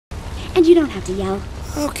And you don't have to yell.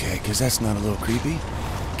 Okay, because that's not a little creepy.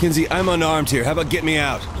 Kinsey, I'm unarmed here. How about get me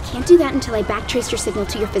out? I can't do that until I backtrace your signal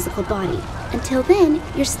to your physical body. Until then,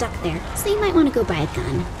 you're stuck there, so you might want to go buy a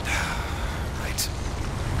gun. Right.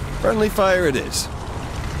 Friendly fire it is.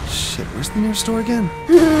 Shit, where's the nearest store again?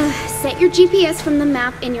 Set your GPS from the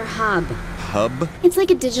map in your hub. Hub? It's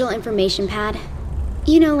like a digital information pad.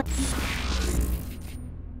 You know, like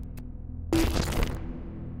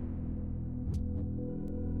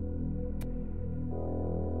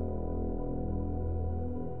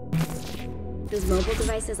those mobile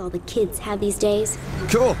devices all the kids have these days.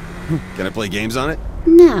 Cool. Can I play games on it?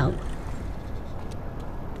 No.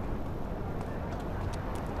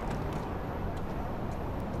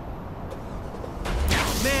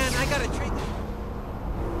 Man, I gotta treat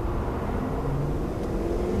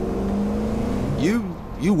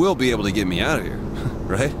You will be able to get me out of here,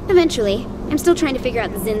 right? Eventually. I'm still trying to figure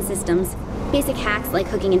out the Zin systems. Basic hacks like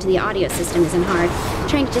hooking into the audio system isn't hard.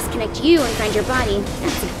 Trying to disconnect you and find your body,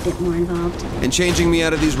 that's a bit more involved. And changing me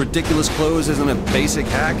out of these ridiculous clothes isn't a basic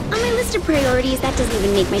hack? On my list of priorities, that doesn't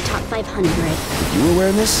even make my top 500. If you were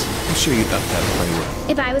wearing this, I'm sure you'd up that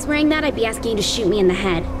priority. If I was wearing that, I'd be asking you to shoot me in the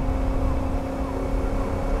head.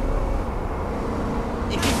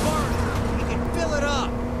 If you burn, you can fill it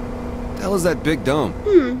up. The hell is that big dome?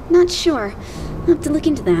 Not sure. I'll have to look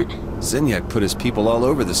into that. Zinyak put his people all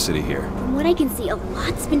over the city here. From what I can see, a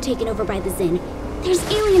lot's been taken over by the Zin. There's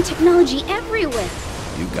alien technology everywhere.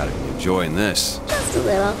 You gotta be enjoying this. Just a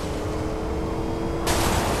little.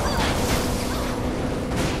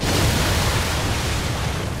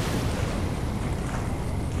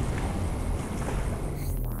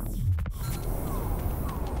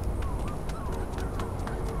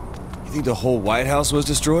 You think the whole White House was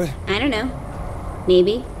destroyed? I don't know.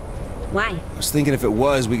 Maybe. Why? I was thinking if it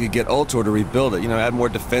was, we could get Ultor to rebuild it. You know, add more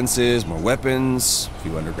defenses, more weapons, a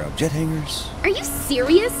few underground jet hangars. Are you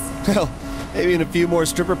serious? Hell, maybe in a few more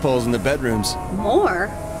stripper poles in the bedrooms.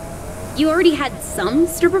 More? You already had some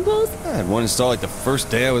stripper poles? I had one installed like the first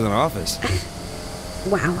day I was in office.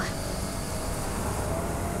 Wow.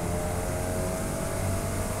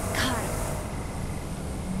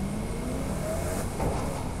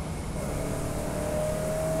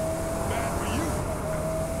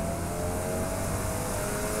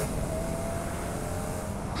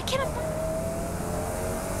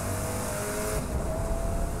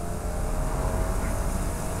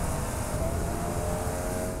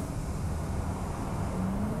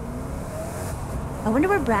 I wonder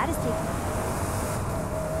where Brad is taking.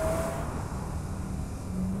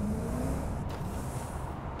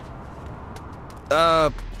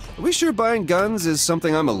 Are we sure buying guns is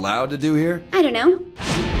something I'm allowed to do here? I don't know.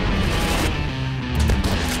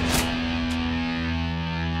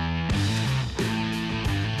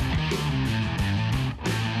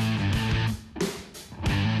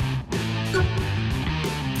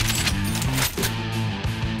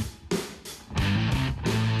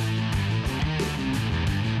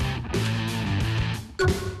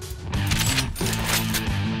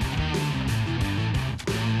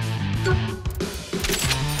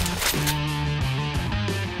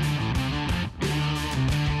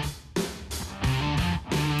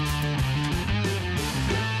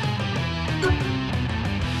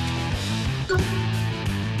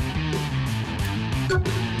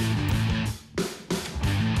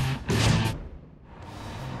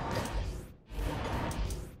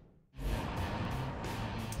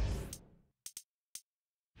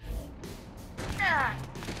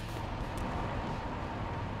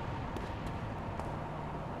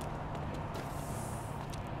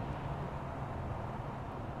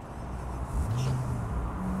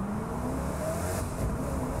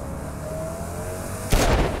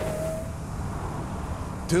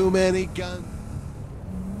 Too many guns.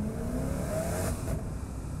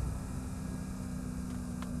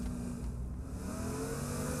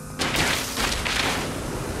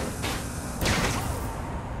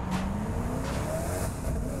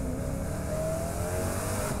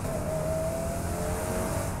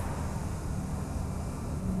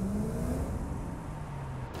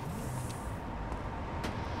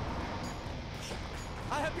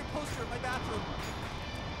 I have your poster in my bathroom.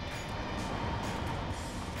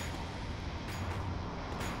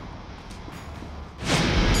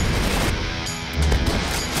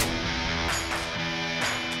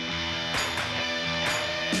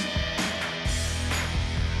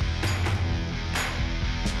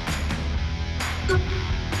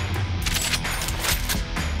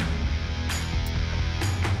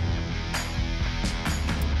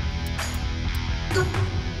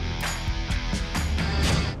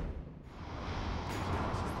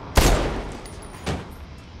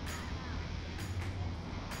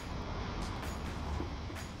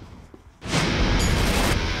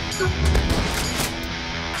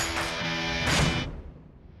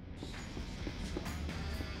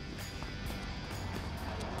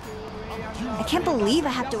 I can't believe I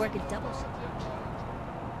have to work a double shift.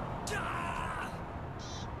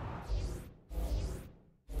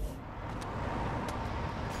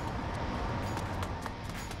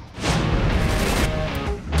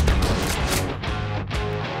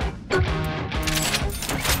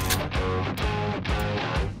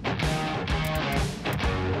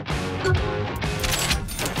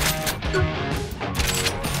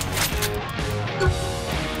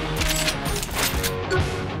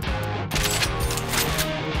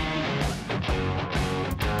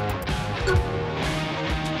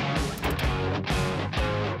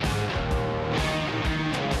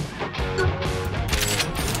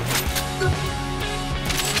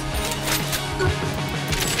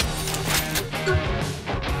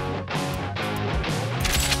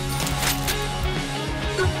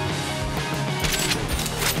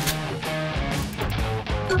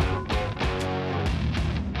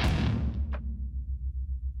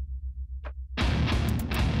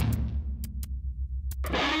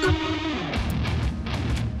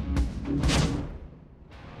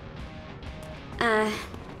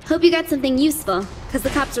 Hope you got something useful, because the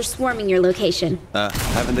cops are swarming your location.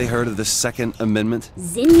 Haven't they heard of the Second Amendment?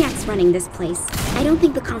 Zinniak's running this place. I don't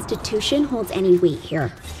think the Constitution holds any weight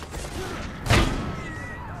here.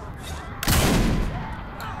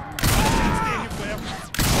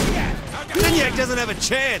 Zinniak doesn't have a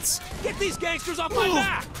chance! Get these gangsters off my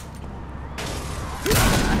back!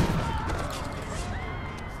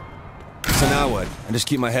 So now what? I just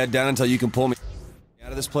keep my head down until you can pull me out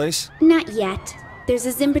of this place? Not yet. There's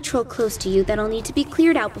a Zim patrol close to you that'll need to be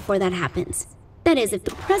cleared out before that happens. That is, if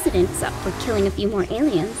the president's up for killing a few more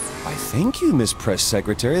aliens. Why, thank you, Miss Press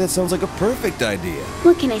Secretary. That sounds like a perfect idea.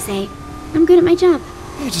 What can I say? I'm good at my job.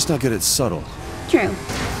 You're just not good at subtle. True.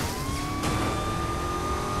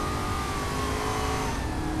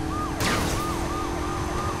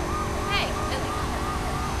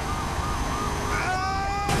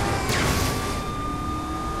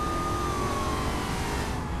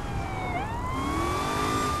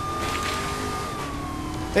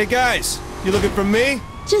 Hey guys, you looking for me?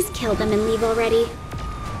 Just kill them and leave already.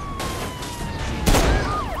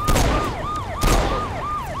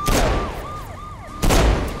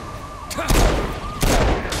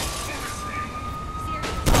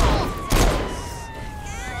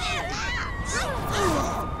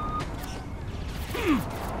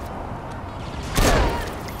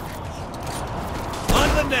 On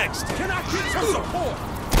to the next! Can I get some support?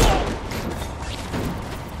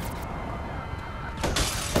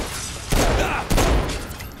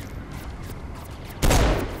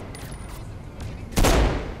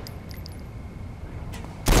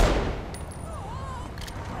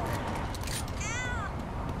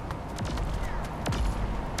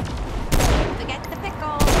 Forget the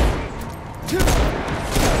pickles.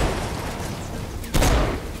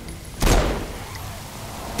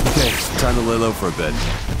 Okay, time to lay low for a bit.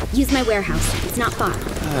 Use my warehouse. It's not far.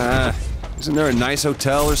 Isn't there a nice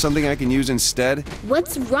hotel or something I can use instead?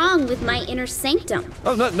 What's wrong with my inner sanctum?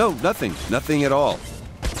 Oh, no, nothing. Nothing at all.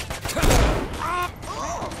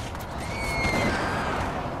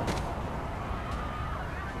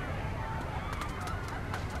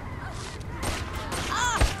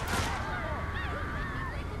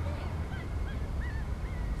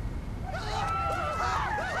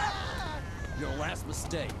 Your last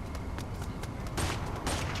mistake.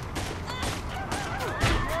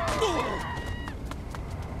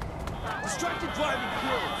 Distracted driving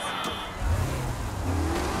kills.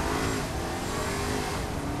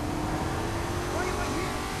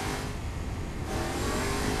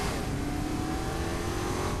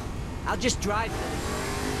 I'll just drive them.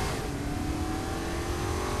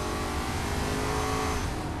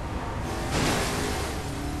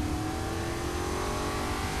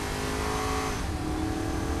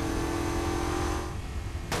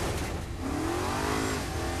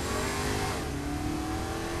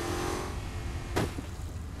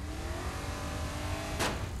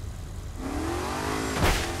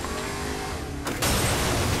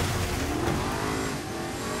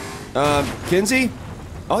 Kinsey?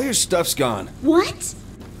 All your stuff's gone. What?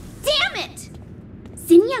 Damn it!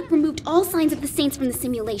 Zinniak removed all signs of the Saints from the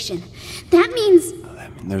simulation. That means...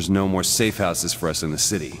 There's no more safe houses for us in the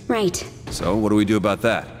city. Right. So, what do we do about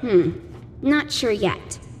that? Not sure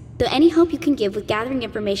yet. Though any help you can give with gathering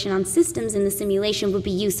information on systems in the simulation would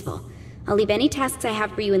be useful. I'll leave any tasks I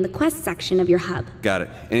have for you in the quest section of your hub. Got it.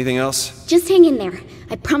 Anything else? Just hang in there.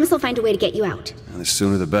 I promise I'll find a way to get you out. The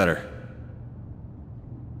sooner the better.